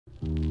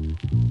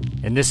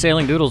In this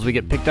Sailing Doodles, we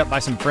get picked up by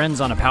some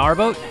friends on a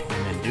powerboat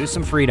and then do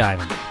some free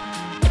diving.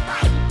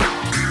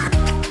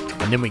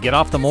 And then we get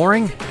off the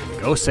mooring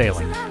and go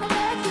sailing.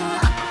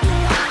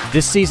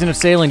 This season of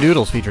Sailing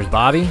Doodles features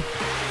Bobby,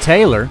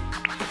 Taylor,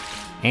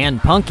 and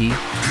Punky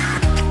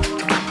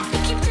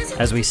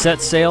as we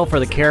set sail for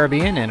the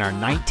Caribbean in our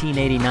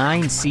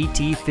 1989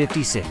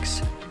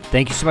 CT-56.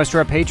 Thank you so much to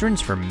our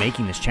patrons for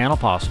making this channel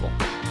possible.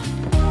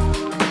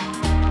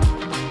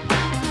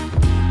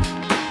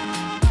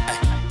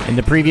 In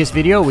the previous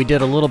video, we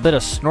did a little bit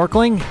of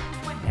snorkeling,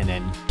 and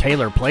then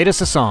Taylor played us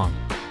a song.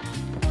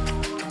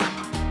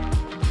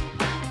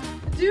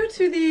 Due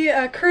to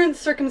the current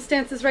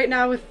circumstances right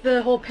now with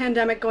the whole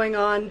pandemic going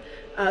on,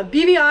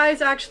 BVI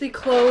is actually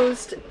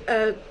closed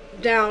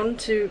down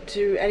to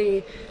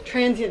any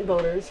transient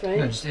boaters, right?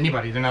 No, just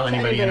anybody. They're not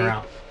letting anybody in or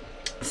out.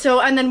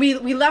 So, and then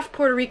we left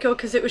Puerto Rico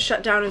because it was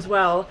shut down as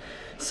well.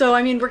 So,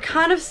 I mean, we're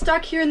kind of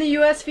stuck here in the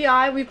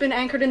USVI. We've been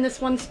anchored in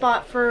this one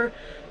spot for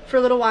a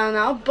little while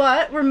now,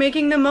 but we're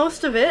making the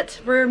most of it.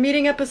 We're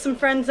meeting up with some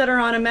friends that are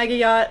on a mega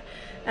yacht,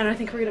 and I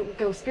think we're gonna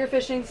go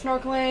spearfishing,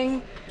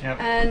 snorkeling,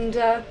 and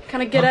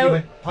kind of get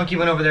out. Punky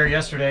went over there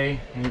yesterday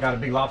and got a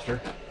big lobster.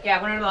 Yeah,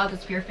 we're not allowed to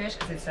spearfish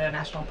because it's a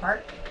national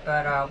park,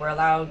 but we're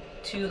allowed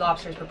 2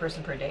 lobsters per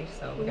person per day,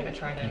 so we're gonna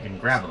try to. You can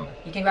grab them.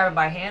 You can grab it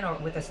by hand or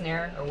with a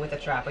snare or with a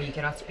trap, but you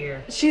cannot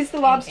spear. She's the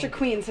lobster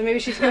queen, so maybe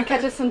she's gonna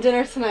catch us some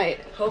dinner tonight.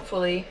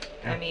 Hopefully.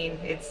 Yeah. I mean,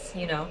 it's,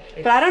 you know.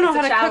 But I don't know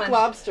how to cook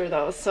lobster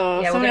though,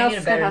 so yeah, someone else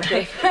is gonna have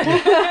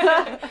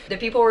to. The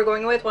people we're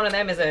going with, one of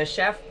them is a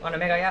chef on a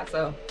mega yacht,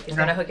 so he's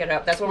gonna hook it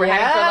up. That's what we're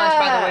having for lunch,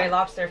 by the way,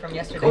 lobster from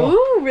yesterday.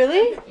 Ooh,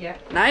 really? Yeah.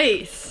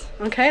 Nice.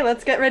 Okay,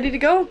 let's get ready to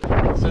go.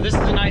 So this is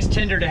a nice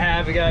tender to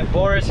have. We got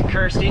Boris and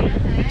Kirsty,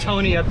 and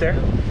Tony up there.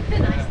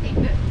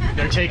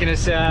 They're taking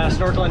us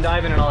snorkeling,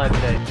 diving, and all that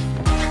today.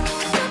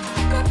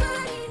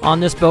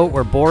 On this boat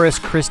were Boris,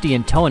 Kirsty,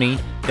 and Tony.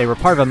 They were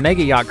part of a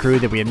mega yacht crew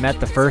that we had met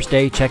the first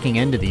day checking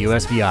into the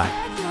USVI.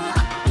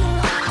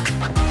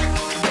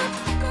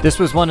 This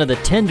was one of the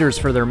tenders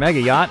for their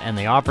mega yacht, and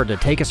they offered to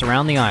take us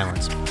around the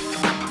islands.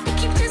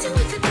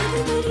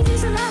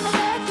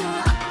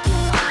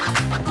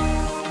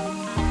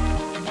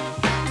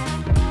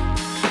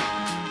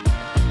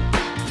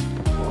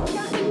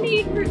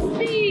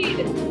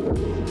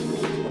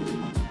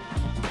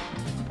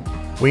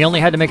 We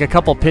only had to make a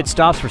couple pit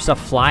stops for stuff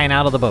flying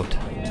out of the boat.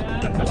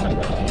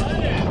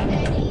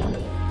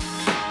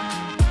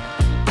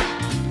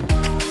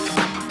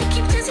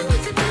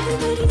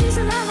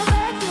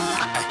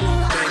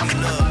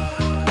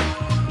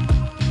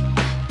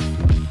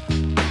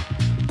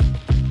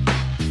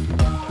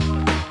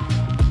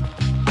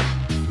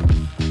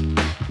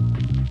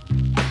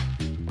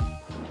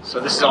 So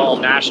this is all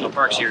national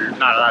parks. You're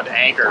not allowed to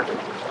anchor.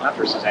 That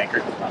person's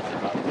anchored.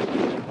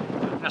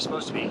 Not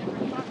supposed to be.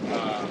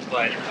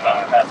 But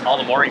all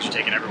the moorings are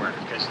taken everywhere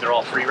because they're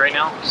all free right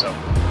now. So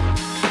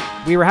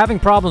we were having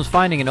problems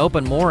finding an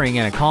open mooring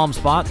and a calm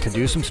spot to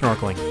do some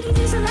snorkeling.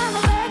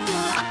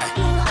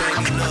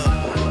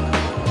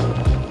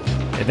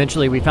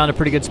 Eventually we found a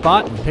pretty good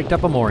spot and picked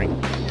up a mooring.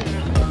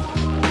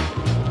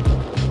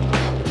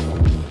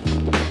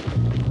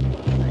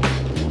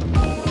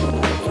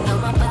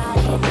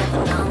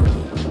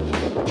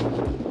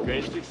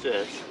 Great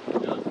success.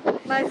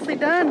 Nicely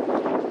done.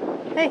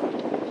 Hey.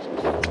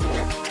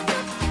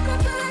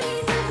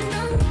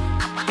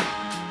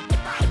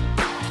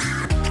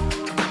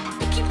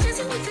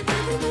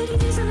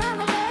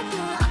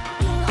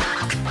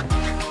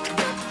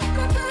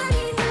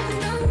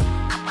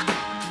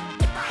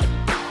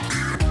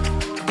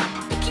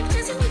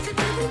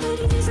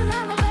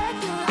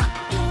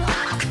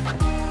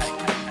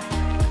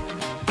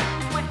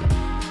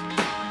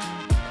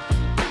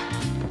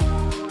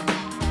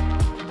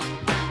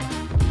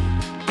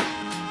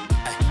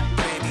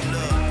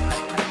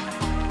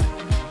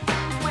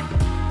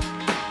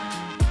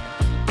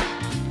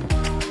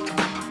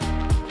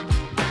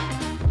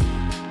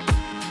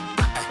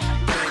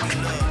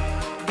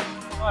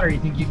 You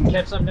think you can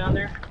catch some down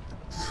there?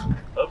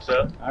 Hope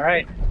so. All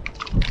right.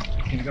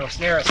 You can go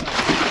snare us.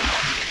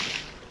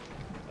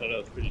 Oh no,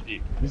 it's pretty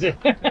deep. Is it?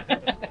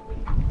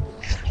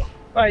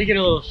 Well, you get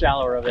a little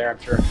shallower over there, I'm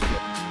sure.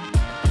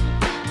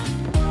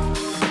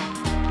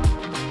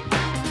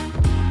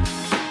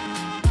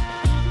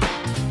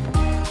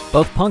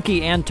 Both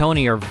Punky and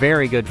Tony are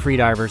very good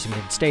freedivers and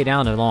can stay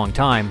down a long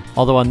time,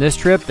 although on this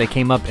trip they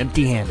came up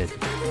empty-handed.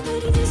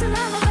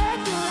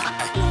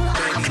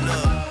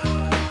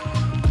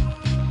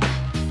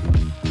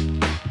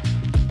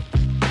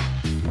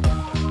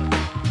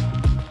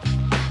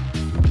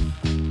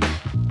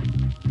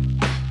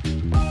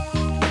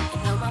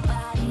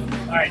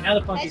 All right, now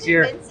the Punky's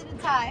here.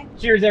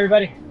 Cheers,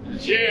 everybody.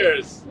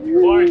 Cheers.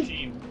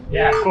 Quarantine.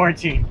 Yeah,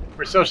 quarantine.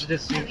 We're social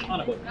distancing on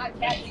a boat.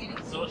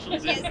 Social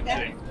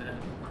distancing.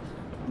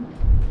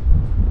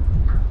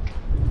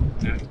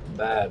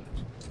 Bad.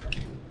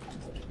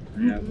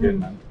 Yeah, good,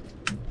 man.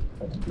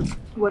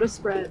 What a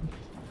spread.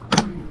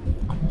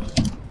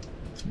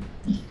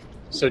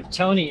 So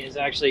Tony is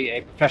actually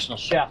a professional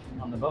chef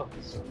on the boat.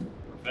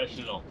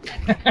 Professional.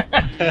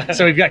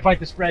 So we've got quite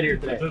the spread here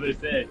That's today.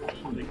 what they say.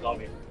 That's what they call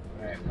me.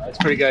 All right, well, that's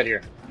pretty good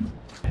here.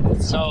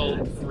 So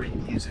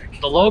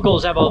the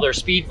locals have all their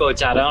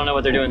speedboats out. I don't know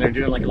what they're doing. They're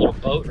doing like a little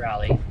boat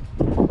rally.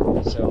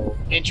 So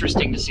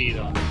interesting to see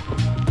though.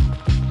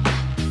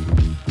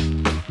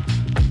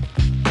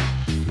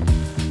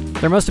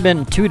 There must have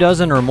been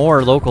 24 or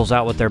more locals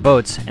out with their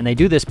boats, and they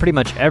do this pretty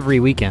much every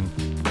weekend.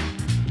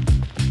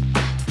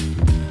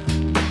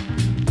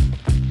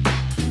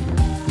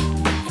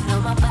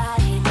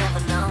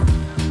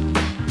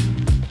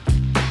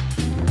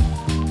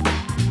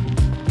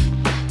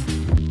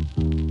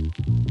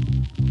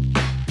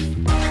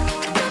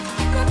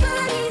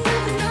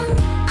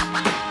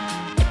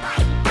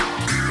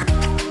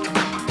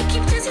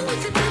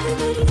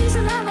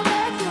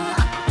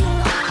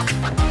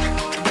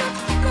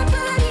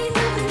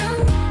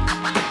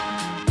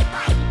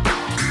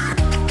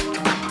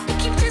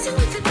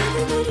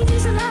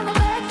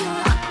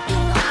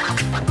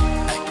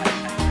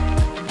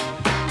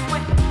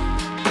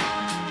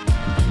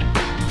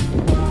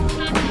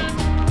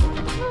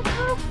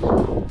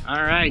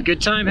 All right,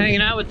 good time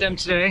hanging out with them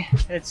today.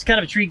 It's kind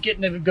of a treat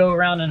getting to go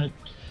around in a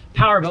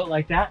powerboat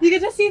like that. You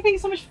get to see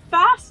things so much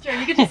faster.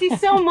 You get to see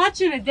so much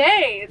in a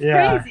day. It's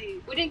crazy.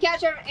 We didn't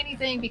catch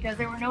anything because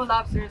there were no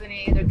lobsters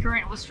and the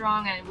current was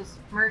strong and it was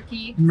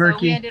murky. So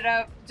Murky. we ended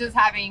up just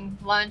having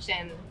lunch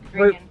and We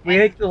drinking.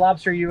 ate the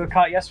lobster you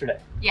caught yesterday.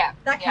 Yeah,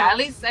 That yeah.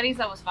 counts. At least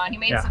that was fun. He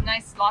made Yeah. some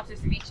nice lobster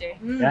ceviche.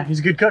 Yeah, he's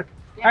a good cook.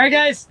 Yeah. All right,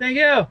 guys, thank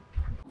you.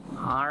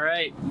 All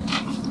right,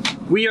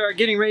 we are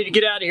getting ready to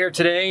get out of here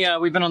today.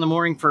 We've been on the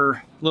mooring for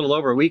a little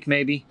over a week,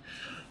 maybe.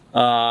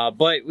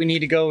 But we need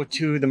to go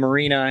to the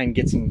marina and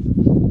get some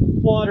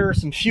water,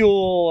 some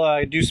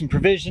fuel, do some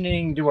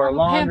provisioning, do our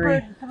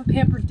laundry. Have a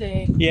pampered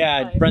day.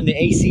 Yeah, run the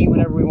AC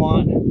whenever we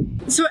want.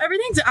 So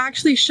everything's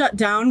actually shut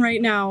down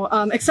right now,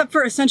 except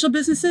for essential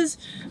businesses,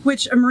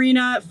 which a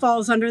marina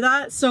falls under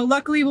that. So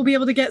luckily we'll be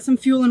able to get some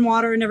fuel and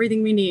water and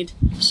everything we need.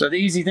 So the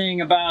easy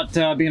thing about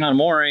being on a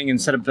mooring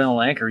instead of being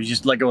on anchor, you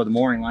just let go of the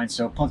mooring line.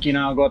 So Punky and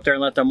I will go up there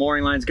and let the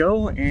mooring lines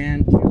go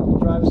and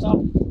drive us off.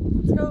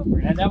 Let's go. We're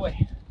gonna head that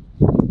way.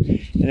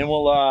 And then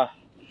we'll,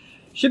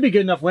 should be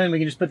good enough wind. We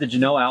can just put the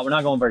Genoa out. We're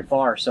not going very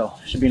far, so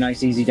should be a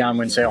nice, easy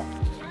downwind sail.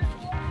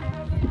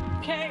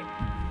 Okay.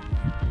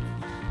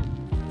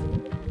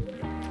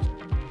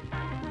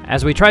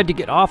 As we tried to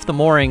get off the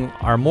mooring,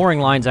 our mooring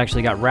lines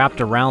actually got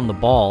wrapped around the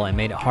ball and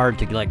made it hard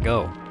to let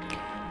go.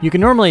 You can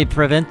normally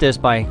prevent this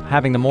by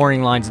having the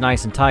mooring lines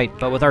nice and tight,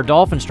 but with our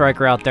dolphin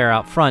striker out there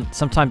out front,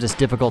 sometimes it's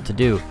difficult to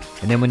do.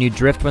 And then when you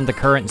drift with the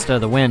current instead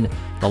of the wind,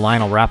 the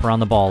line will wrap around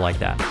the ball like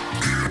that.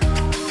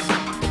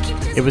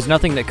 It was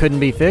nothing that couldn't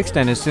be fixed,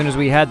 and as soon as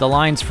we had the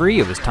lines free,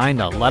 it was time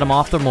to let them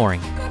off the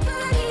mooring.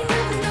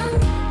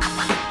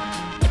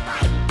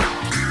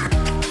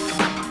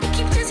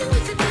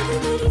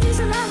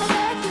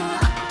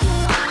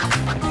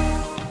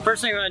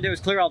 First thing we're gonna do is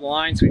clear all the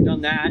lines. We've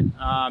done that.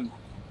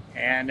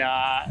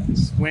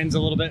 This wind's a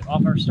little bit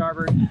off our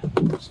starboard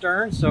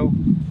stern, so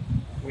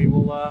we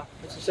will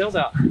put some sails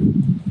out. All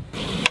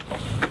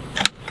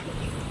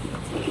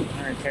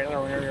right,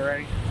 Taylor, whenever you're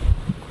ready.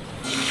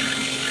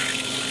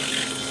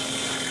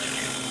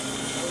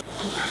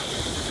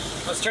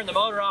 Let's turn the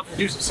motor off and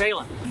do some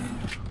sailing.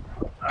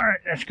 All right,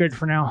 that's good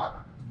for now.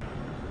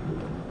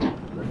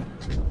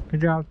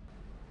 Good job.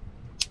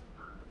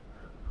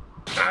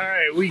 All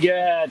right, we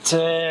got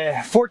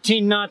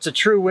 14 knots of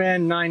true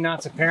wind, 9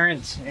 knots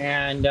apparent,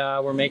 and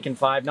we're making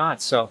 5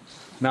 knots, so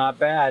not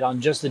bad on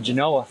just the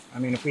Genoa. I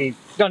mean, if we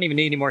don't even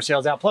need any more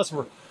sails out, plus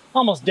we're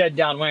almost dead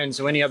downwind,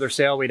 so any other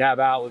sail we'd have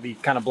out would be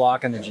kind of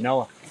blocking the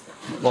Genoa.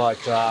 But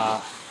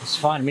it's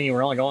fine to me.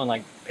 We're only going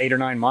like 8 or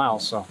 9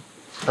 miles, so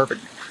perfect.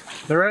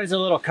 There is a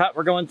little cut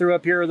we're going through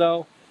up here,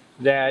 though,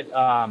 that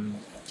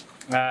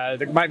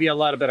there might be a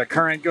little bit of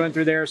current going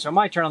through there, so I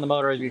might turn on the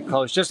motor as we get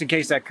close, just in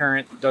case that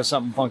current does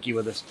something funky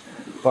with us.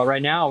 But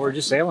right now, we're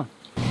just sailing.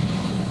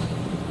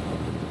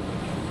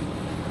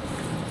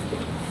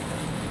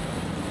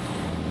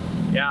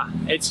 Yeah,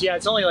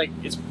 it's only like,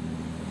 it's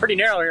pretty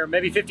narrow here,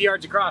 maybe 50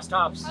 yards across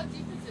tops. How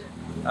deep is it?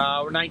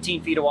 We're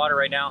 19 feet of water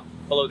right now,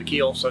 below the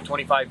keel, so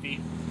 25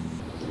 feet.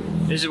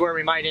 This is where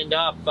we might end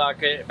up,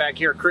 back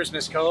here at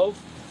Christmas Cove.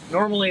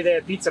 Normally they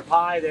have pizza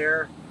pie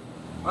there.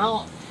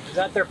 Well, is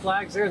that their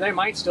flags there? They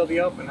might still be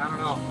open, I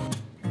don't know.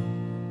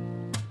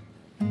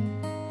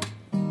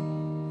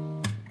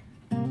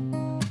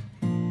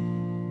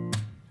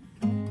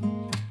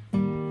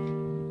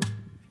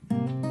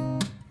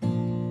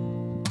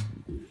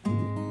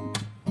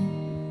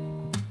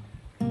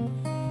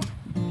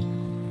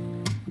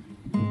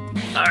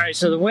 All right,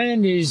 so the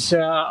wind is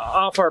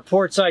off our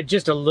port side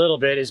just a little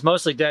bit. It's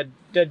mostly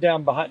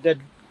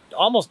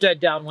almost dead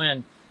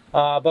downwind.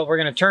 But we're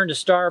gonna turn to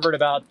starboard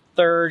about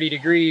 30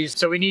 degrees.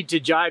 So we need to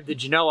jibe the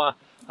Genoa.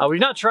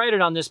 We've not tried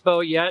it on this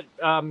boat yet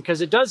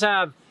because it does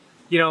have,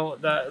 you know,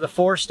 the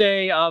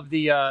forestay of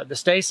the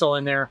staysail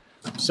in there.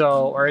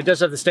 So, or it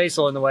does have the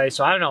staysail in the way.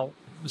 So I don't know.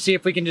 We'll see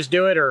if we can just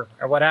do it or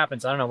what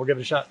happens. I don't know. We'll give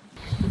it a shot.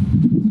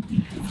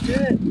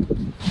 Good.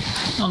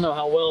 I don't know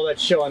how well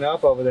that's showing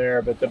up over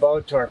there, but the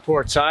boat to our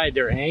port side,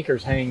 their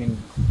anchor's hanging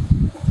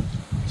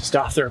just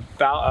off their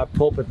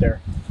pulpit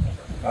there.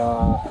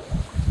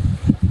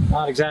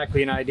 Not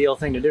exactly an ideal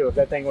thing to do. If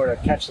that thing were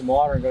to catch some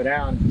water and go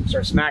down and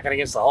start smacking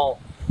against the hull,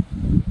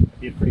 that'd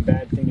be a pretty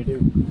bad thing to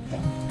do.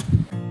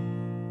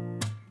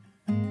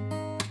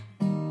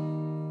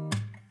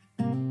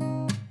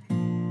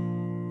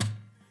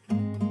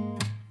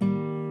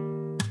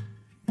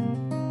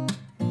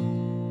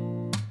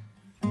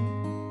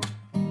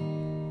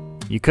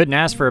 You couldn't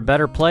ask for a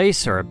better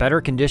place or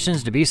better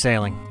conditions to be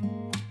sailing.